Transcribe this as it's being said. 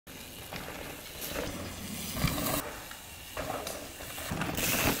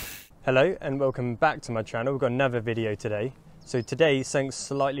Hello and welcome back to my channel. We've got another video today. So today something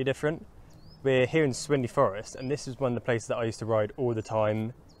slightly different. We're here in Swinley Forest and this is one of the places that I used to ride all the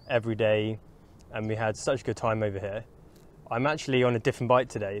time, every day, and we had such a good time over here. I'm actually on a different bike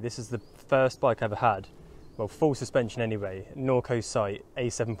today. This is the first bike I ever had. Well, full suspension anyway, Norco Sight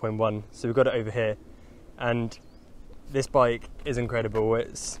A7.1. So we've got it over here and this bike is incredible.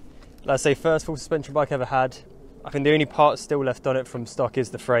 It's, let's say, first full suspension bike I ever had. I think the only part still left on it from stock is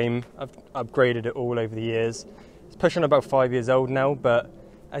the frame. I've upgraded it all over the years. It's pushing about 5 years old now, but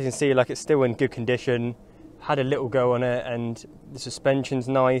as you can see, like, it's still in good condition. Had a little go on it and the suspension's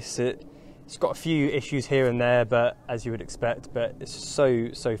nice. It's got a few issues here and there, but as you would expect, but it's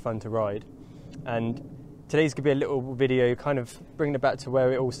so fun to ride. And today's gonna be a little video kind of bringing it back to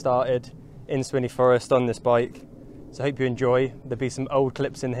where it all started in Swinley Forest on this bike. So I hope you enjoy. There'll be some old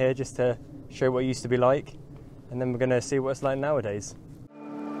clips in here just to show what it used to be like. And then we're going to see what it's like nowadays.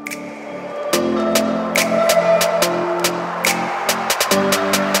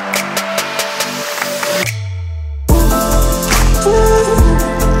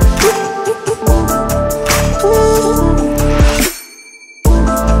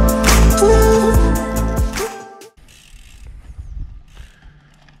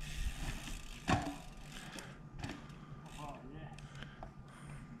 Oh yeah,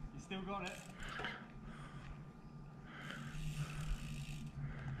 you still got it.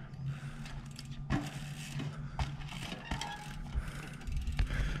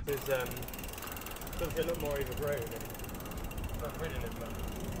 Does get a lot more overgrown and I've ridden it, but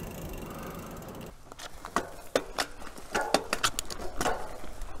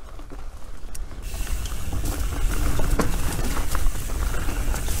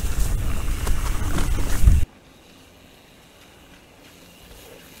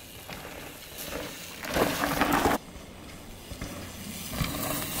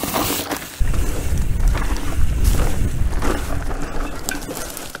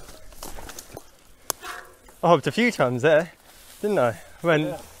I hopped a few times there, didn't I?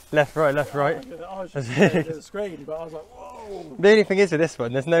 Went left, right, left, right. I was just looking at the screen, but I was like, whoa! The only thing is with this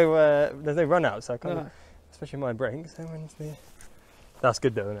one, there's no run out, so I can't, especially my brakes. So when's the? That's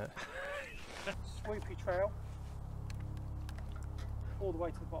good though, isn't it? Swoopy trail, all the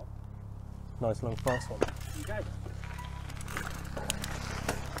way to the bottom. Nice long fast one. You go.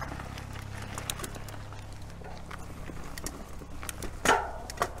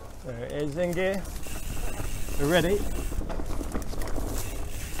 There it is in gear. We're ready.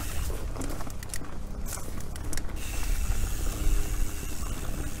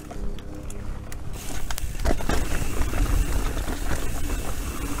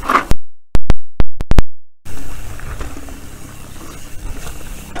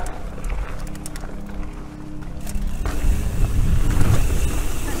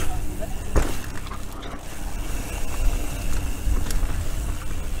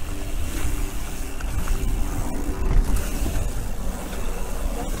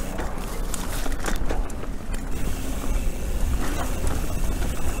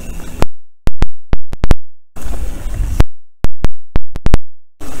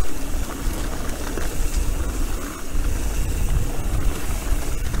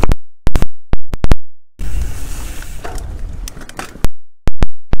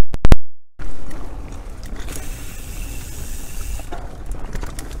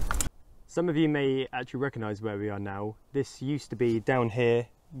 Some of you may actually recognise where we are now. This used to be down here,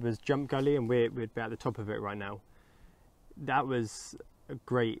 was Jump Gully, and we'd be at the top of it right now. That was a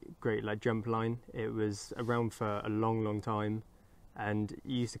great like jump line. It was around for a long time, and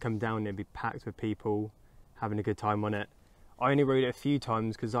you used to come down there and be packed with people having a good time on it. I only rode it a few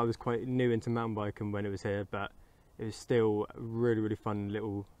times because I was quite new into mountain biking when it was here, but it was still a really fun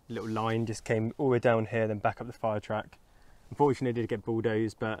little line. Just came all the way down here, then back up the fire track. Unfortunately, it did get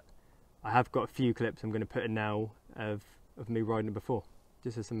bulldozed, but I have got a few clips I'm going to put in now of me riding it before,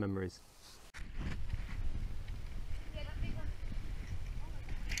 just as some memories.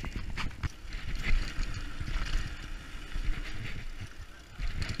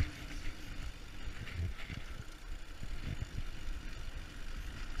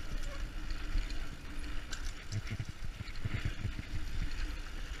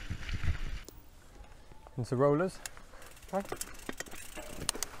 Into rollers. Okay.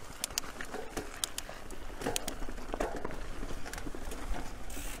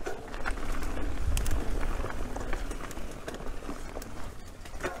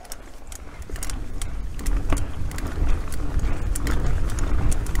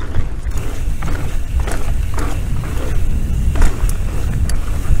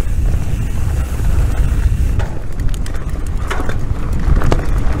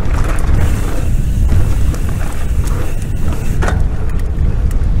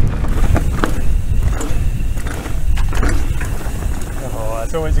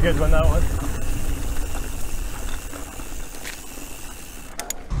 That's always a good one, that one.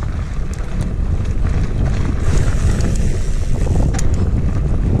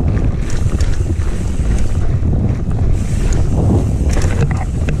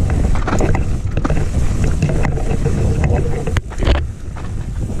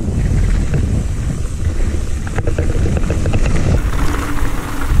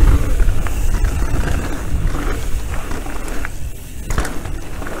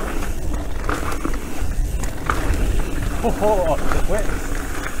 Oh, quick.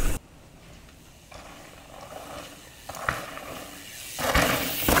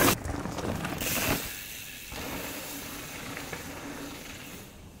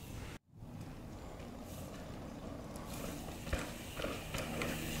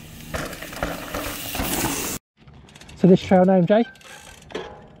 So this trail name, Jay?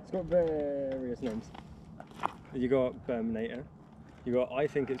 It's got various names. You got Berminator. You got, I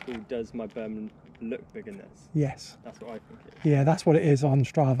think it's called Does My Berman Look Big in This? Yes. That's what I think it is. Yeah, that's what it is on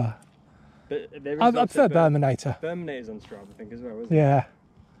Strava. But there is I prefer Berminator. Berminator's on Strava, I think, as well, isn't Yeah. it?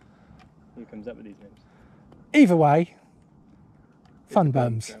 Who comes up with these names? Either way, fun It's a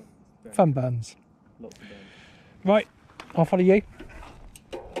berm berms. trail. Berm. Fun berms. Lots of berms. Right, I'll follow you.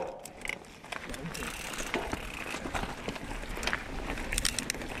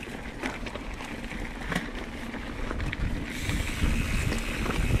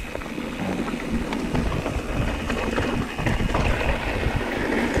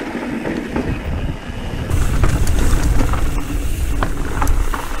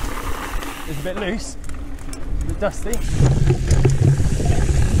 It's a bit loose, a bit dusty.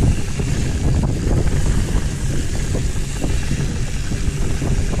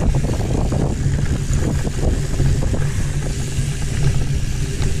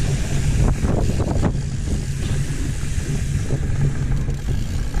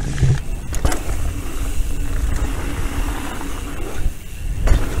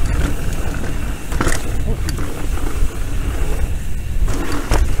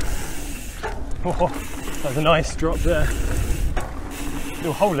 Oh, that was a nice drop there.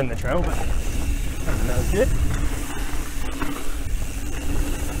 Little hole in the trail, but that was good.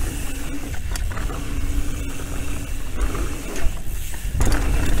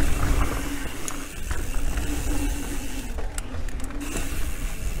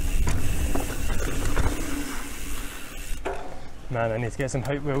 Man, I need to get some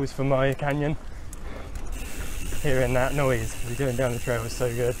Hope Wheels for my canyon. Hearing that noise we're doing down the trail was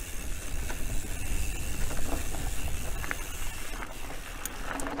so good.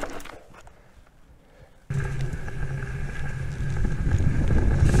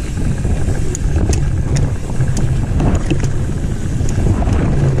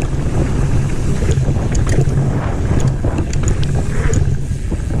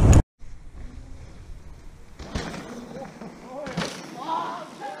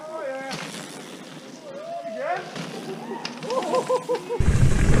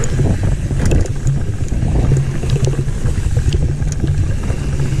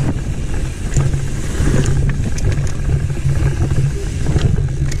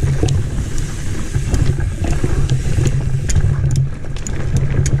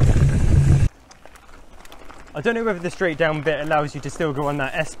 I don't know whether the straight down bit allows you to still go on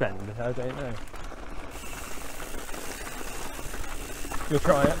that S bend. I don't know. You'll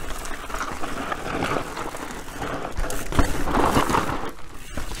try it.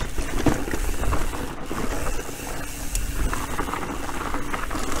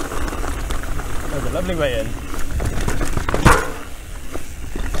 That was a lovely way in.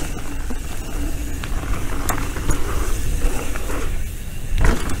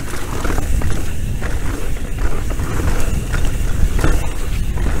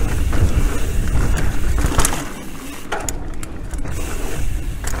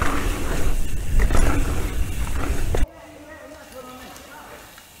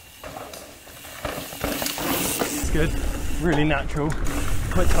 Good, really natural,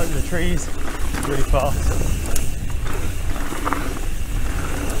 quite tight with the trees, really fast.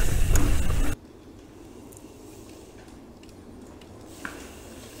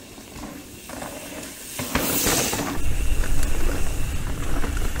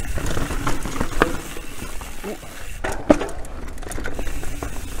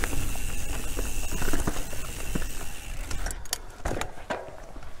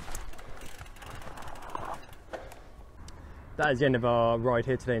 That is the end of our ride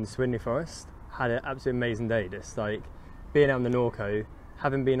here today in Swinley Forest. Had an absolutely amazing day. Just like being out on the Norco,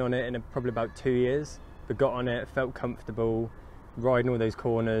 haven't been on it in probably about 2 years, but got on it, felt comfortable, riding all those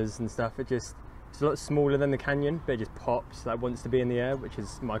corners and stuff. It It's a lot smaller than the Canyon, but it just pops, like wants to be in the air, which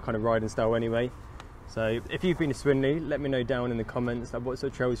is my kind of riding style anyway. So if you've been to Swinley, let me know down in the comments like what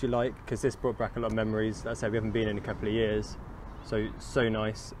sort of trails you like, because this brought back a lot of memories. Like I said, we haven't been in a couple of years, so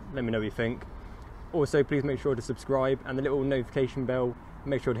nice. Let me know what you think. Also, please make sure to subscribe, and the little notification bell,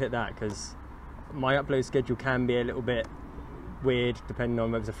 make sure to hit that, because my upload schedule can be a little bit weird depending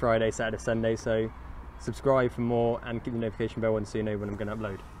on whether it's a Friday, Saturday, Sunday. So subscribe for more and keep the notification bell on so you know when I'm going to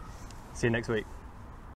upload. See you next week.